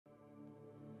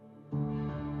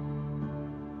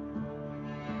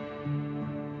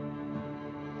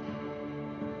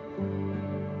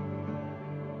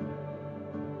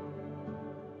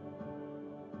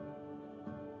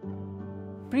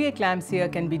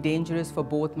Preeclampsia can be dangerous for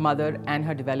both mother and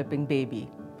her developing baby.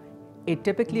 It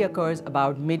typically occurs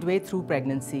about midway through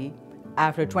pregnancy,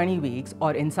 after 20 weeks,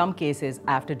 or in some cases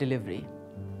after delivery.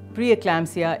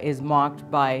 Preeclampsia is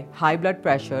marked by high blood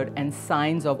pressure and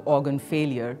signs of organ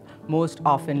failure, most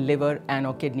often liver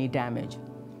and/or kidney damage.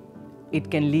 It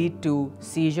can lead to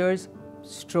seizures,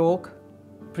 stroke,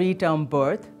 preterm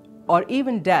birth, or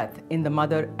even death in the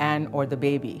mother and/or the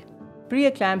baby.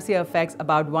 Preeclampsia affects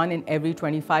about 1 in every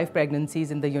 25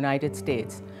 pregnancies in the United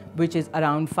States, which is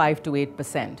around 5 to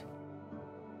 8%.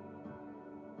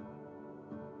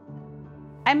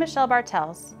 I'm Michelle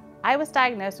Bartels. I was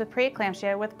diagnosed with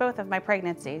preeclampsia with both of my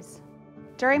pregnancies.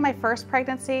 During my first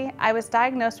pregnancy, I was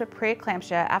diagnosed with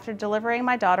preeclampsia after delivering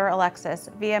my daughter Alexis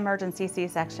via emergency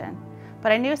C-section,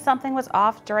 but I knew something was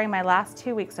off during my last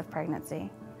 2 weeks of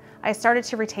pregnancy. I started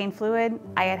to retain fluid,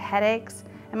 I had headaches,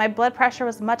 and my blood pressure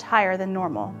was much higher than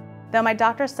normal, though my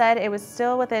doctor said it was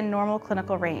still within normal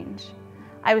clinical range.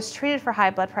 I was treated for high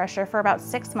blood pressure for about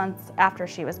 6 months after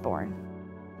she was born.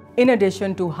 In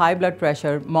addition to high blood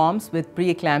pressure, moms with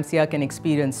preeclampsia can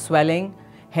experience swelling,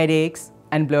 headaches,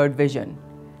 and blurred vision.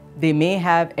 They may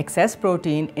have excess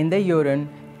protein in their urine,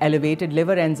 elevated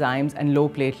liver enzymes, and low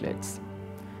platelets.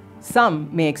 Some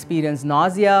may experience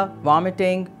nausea,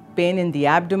 vomiting, pain in the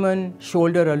abdomen,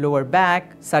 shoulder or lower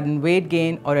back, sudden weight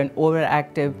gain, or an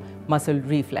overactive muscle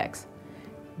reflex.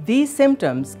 These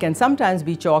symptoms can sometimes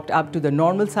be chalked up to the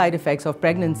normal side effects of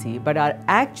pregnancy, but are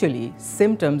actually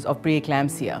symptoms of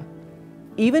preeclampsia.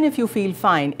 Even if you feel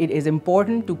fine, it is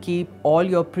important to keep all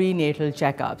your prenatal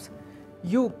checkups.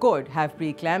 You could have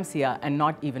preeclampsia and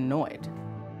not even know it.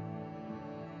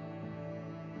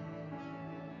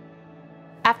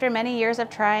 After many years of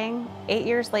trying, 8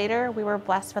 years later, we were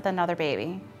blessed with another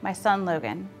baby, my son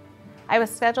Logan. I was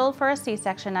scheduled for a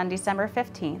C-section on December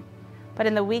 15th, but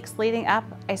in the weeks leading up,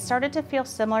 I started to feel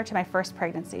similar to my first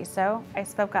pregnancy, so I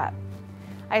spoke up.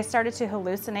 I started to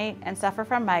hallucinate and suffer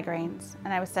from migraines,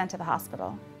 and I was sent to the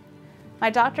hospital. My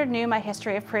doctor knew my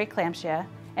history of preeclampsia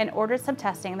and ordered some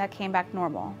testing that came back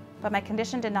normal, but my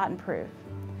condition did not improve.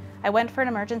 I went for an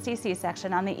emergency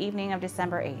C-section on the evening of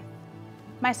December 8th.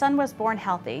 My son was born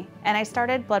healthy, and I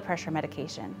started blood pressure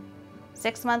medication.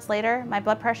 6 months later, my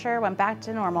blood pressure went back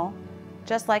to normal,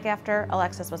 just like after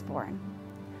Alexis was born.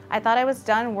 I thought I was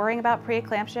done worrying about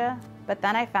preeclampsia, but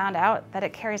then I found out that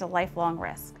it carries a lifelong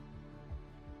risk.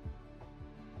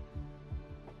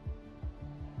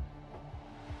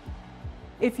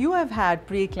 If you have had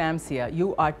preeclampsia,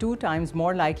 you are 2 times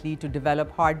more likely to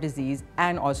develop heart disease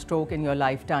and/or stroke in your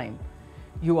lifetime.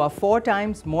 You are 4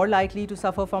 times more likely to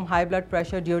suffer from high blood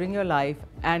pressure during your life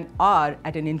and are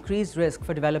at an increased risk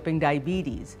for developing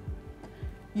diabetes.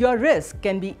 Your risk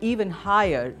can be even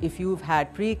higher if you've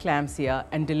had preeclampsia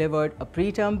and delivered a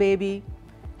preterm baby,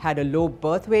 had a low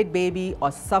birth weight baby,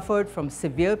 or suffered from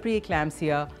severe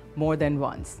preeclampsia more than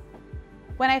once.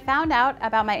 When I found out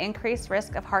about my increased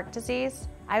risk of heart disease,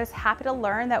 I was happy to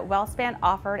learn that WellSpan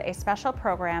offered a special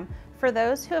program for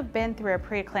those who have been through a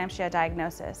preeclampsia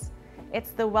diagnosis.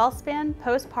 It's the WellSpan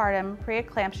Postpartum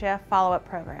Preeclampsia Follow-Up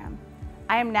Program.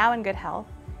 I am now in good health,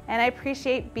 and I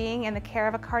appreciate being in the care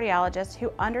of a cardiologist who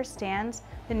understands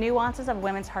the nuances of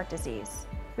women's heart disease.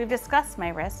 We've discussed my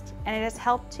risk, and it has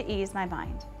helped to ease my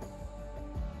mind.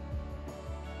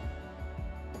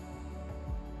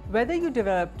 Whether you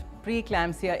developed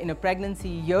preeclampsia in a pregnancy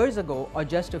years ago or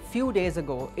just a few days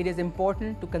ago, it is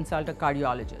important to consult a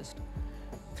cardiologist.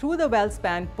 Through the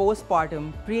WellSpan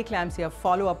Postpartum Preeclampsia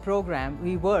Follow-Up Program,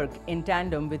 we work in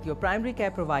tandem with your primary care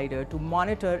provider to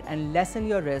monitor and lessen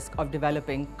your risk of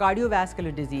developing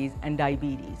cardiovascular disease and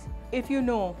diabetes. If you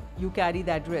know you carry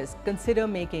that risk, consider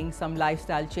making some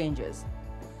lifestyle changes.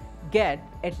 Get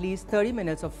at least 30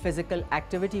 minutes of physical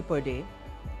activity per day.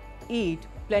 Eat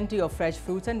plenty of fresh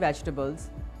fruits and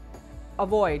vegetables.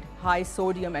 Avoid high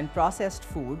sodium and processed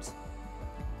foods.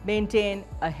 Maintain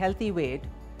a healthy weight.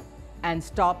 And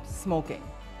stop smoking.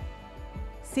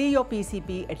 See your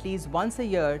PCP at least once a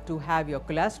year to have your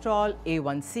cholesterol,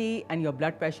 A1C, and your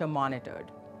blood pressure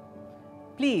monitored.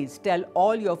 Please tell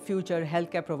all your future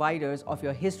healthcare providers of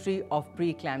your history of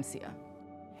preeclampsia.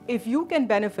 If you can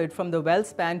benefit from the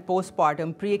WellSpan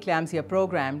Postpartum Preeclampsia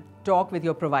program, talk with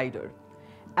your provider.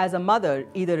 As a mother,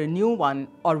 either a new one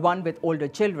or one with older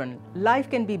children, life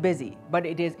can be busy, but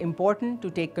it is important to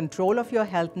take control of your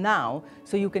health now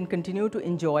so you can continue to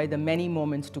enjoy the many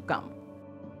moments to come.